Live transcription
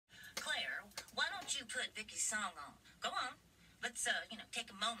put Vicky's song on. Go on. Let's, take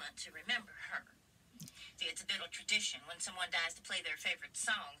a moment to remember her. See, it's a bit of tradition. When someone dies to play their favorite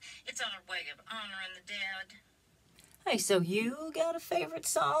song, it's our way of honoring the dead. Hey, so you got a favorite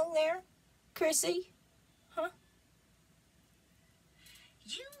song there, Chrissy? Huh?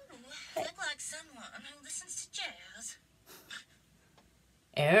 You look like someone who listens to jazz.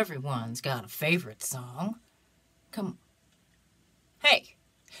 Everyone's got a favorite song. Come. Hey,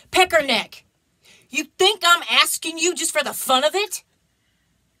 Peckerneck! You think I'm asking you just for the fun of it?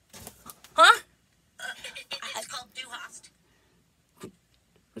 Huh? It's called Du Hast.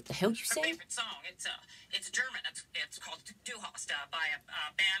 What the hell you say? Her favorite song. It's German. It's called Du Hast by a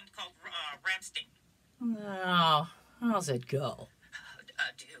band called Rammstein. Oh, how's it go?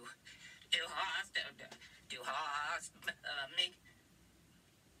 Du Hast, make.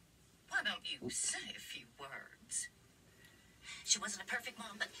 Why don't you say a few words? She wasn't a perfect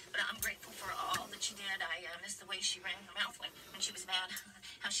mom, but I'm grateful for all that she did. I miss the way she ran her mouth when she was mad.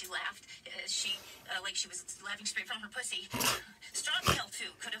 How she laughed. Like she was laughing straight from her pussy. Strong Hill,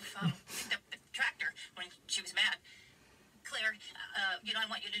 too, could have picked up the tractor when she was mad. Claire, I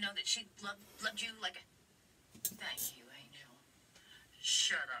want you to know that she loved you like a... Thank you, Angel.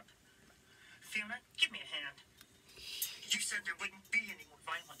 Shut up. Fiona, give me a hand. You said there wouldn't be any more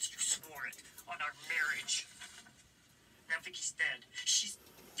violence. You swore it on our marriage. Now Vicky's dead. She's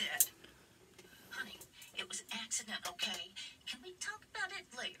dead. Honey, it was an accident, okay? Can we talk about it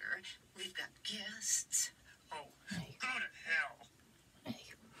later? We've got guests. Oh, Hey. go to hell.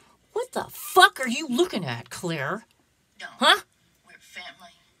 Hey, what the fuck are you looking at, Claire? Don't. Huh? We're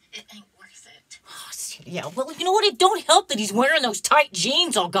family. It ain't worth it. Oh, yeah, well, you know what? It don't help that he's wearing those tight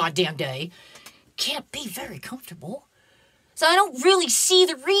jeans all goddamn day. Can't be very comfortable. So I don't really see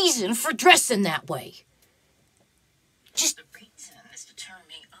the reason for dressing that way. Just... The reason is to turn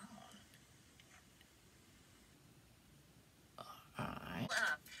me on. Alright.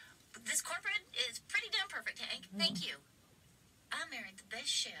 This corporate is pretty damn perfect, Hank. Thank you. I married the best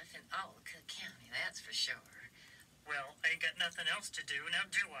chef in all of Cook County, that's for sure. Well, I ain't got nothing else to do, now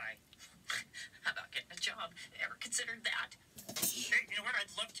do I? How about getting a job? Ever considered that? Hey, you know what?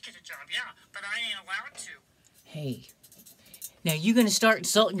 I'd love to get a job, yeah, but I ain't allowed to. Hey. Now you gonna start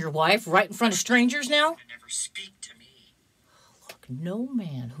insulting your wife right in front of strangers now? You never speak to me. Look, no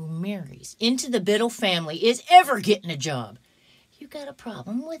man who marries into the Biddle family is ever getting a job. You got a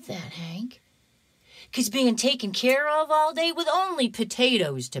problem with that, Hank? 'Cause being taken care of all day with only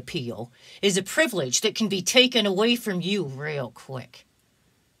potatoes to peel is a privilege that can be taken away from you real quick.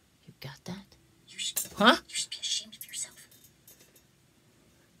 You got that? Huh? You should be ashamed of yourself.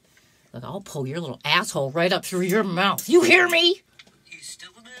 Look, I'll pull your little asshole right up through your mouth. You hear me?